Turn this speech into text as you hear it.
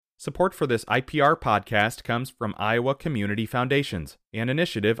Support for this IPR podcast comes from Iowa Community Foundations, an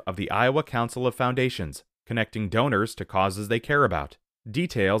initiative of the Iowa Council of Foundations, connecting donors to causes they care about.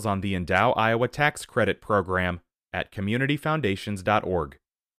 Details on the Endow Iowa Tax Credit Program at communityfoundations.org.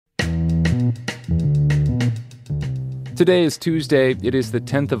 Today is Tuesday. It is the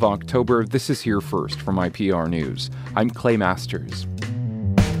 10th of October. This is Here First from IPR News. I'm Clay Masters.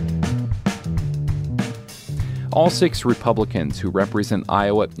 All 6 Republicans who represent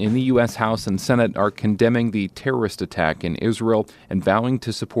Iowa in the U.S. House and Senate are condemning the terrorist attack in Israel and vowing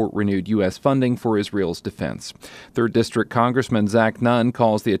to support renewed U.S. funding for Israel's defense. 3rd District Congressman Zach Nunn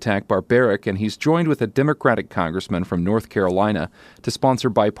calls the attack barbaric, and he's joined with a Democratic congressman from North Carolina to sponsor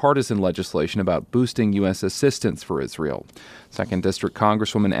bipartisan legislation about boosting U.S. assistance for Israel. 2nd District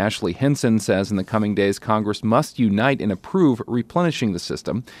Congresswoman Ashley Hinson says in the coming days Congress must unite and approve replenishing the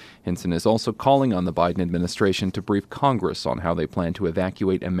system. Hinson is also calling on the Biden administration to brief Congress on how they plan to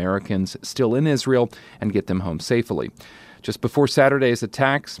evacuate Americans still in Israel and get them home safely. Just before Saturday's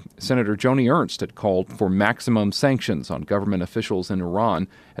attacks, Senator Joni Ernst had called for maximum sanctions on government officials in Iran,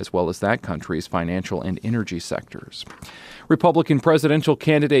 as well as that country's financial and energy sectors. Republican presidential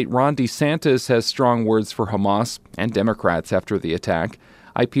candidate Ron DeSantis has strong words for Hamas and Democrats after the attack.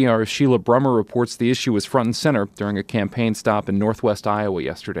 IPR's Sheila Brummer reports the issue was front and center during a campaign stop in northwest Iowa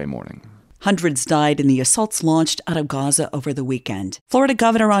yesterday morning. Hundreds died in the assaults launched out of Gaza over the weekend. Florida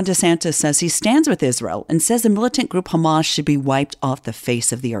Governor Ron DeSantis says he stands with Israel and says the militant group Hamas should be wiped off the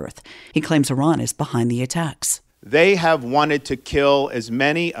face of the earth. He claims Iran is behind the attacks. They have wanted to kill as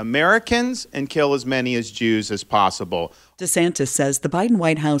many Americans and kill as many as Jews as possible. DeSantis says the Biden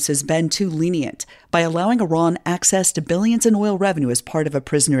White House has been too lenient by allowing Iran access to billions in oil revenue as part of a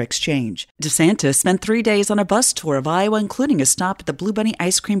prisoner exchange. DeSantis spent 3 days on a bus tour of Iowa, including a stop at the Blue Bunny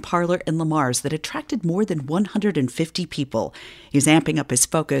Ice Cream Parlor in Lamar's that attracted more than 150 people. He's amping up his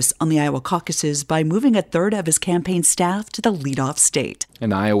focus on the Iowa caucuses by moving a third of his campaign staff to the leadoff state.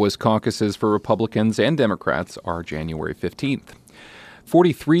 And Iowa's caucuses for Republicans and Democrats are January 15th.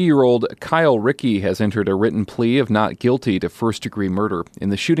 43-year-old Kyle Rickey has entered a written plea of not guilty to first-degree murder in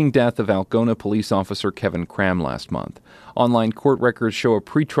the shooting death of Algona police officer Kevin Cram last month. Online court records show a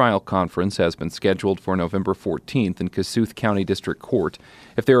pretrial conference has been scheduled for November 14th in Kossuth County District Court.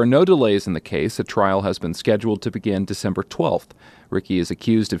 If there are no delays in the case, a trial has been scheduled to begin December 12th. Rickey is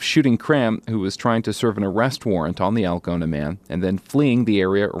accused of shooting Cram, who was trying to serve an arrest warrant on the Algona man, and then fleeing the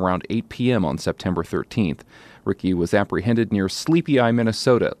area around 8 p.m. on September 13th. Rickey was apprehended near Sleepy Eye,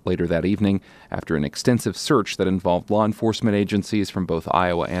 Minnesota, later that evening after an extensive search that involved law enforcement agencies from both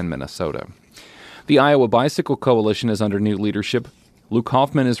Iowa and Minnesota. The Iowa Bicycle Coalition is under new leadership. Luke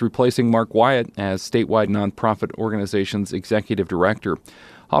Hoffman is replacing Mark Wyatt as statewide nonprofit organization's executive director.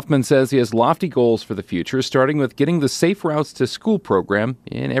 Hoffman says he has lofty goals for the future, starting with getting the Safe Routes to School program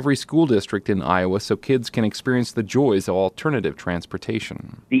in every school district in Iowa so kids can experience the joys of alternative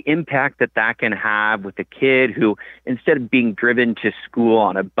transportation. The impact that that can have with a kid who, instead of being driven to school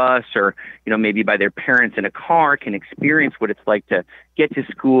on a bus or, maybe by their parents in a car, can experience what it's like to get to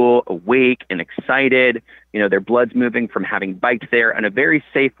school awake and excited. Their blood's moving from having biked there in a very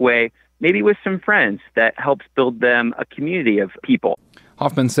safe way, maybe with some friends that helps build them a community of people.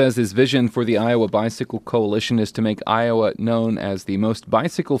 Hoffman says his vision for the Iowa Bicycle Coalition is to make Iowa known as the most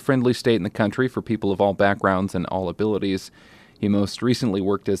bicycle-friendly state in the country for people of all backgrounds and all abilities. He most recently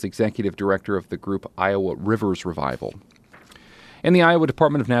worked as executive director of the group Iowa Rivers Revival. And the Iowa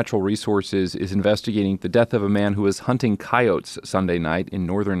Department of Natural Resources is investigating the death of a man who was hunting coyotes Sunday night in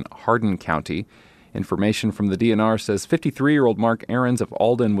northern Hardin County. Information from the DNR says 53-year-old Mark Ahrens of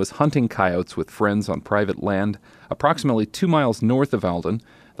Alden was hunting coyotes with friends on private land approximately 2 miles north of Alden.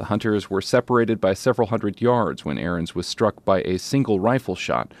 The hunters were separated by several hundred yards when Ahrens was struck by a single rifle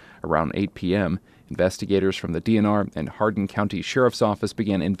shot around 8 p.m. Investigators from the DNR and Hardin County Sheriff's Office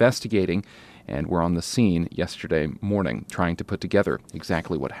began investigating and were on the scene yesterday morning trying to put together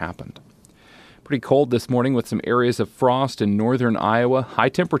exactly what happened. Pretty cold this morning with some areas of frost in northern Iowa. High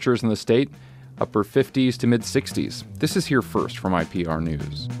temperatures in the state, upper 50s to mid-60s. This is Here First from IPR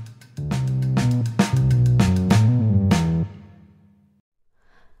News.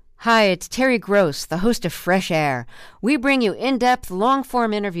 Hi, it's Terry Gross, the host of Fresh Air. We bring you in-depth,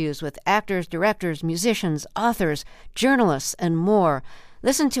 long-form interviews with actors, directors, musicians, authors, journalists, and more.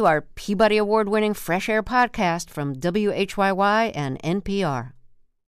 Listen to our Peabody Award-winning Fresh Air podcast from WHYY and NPR.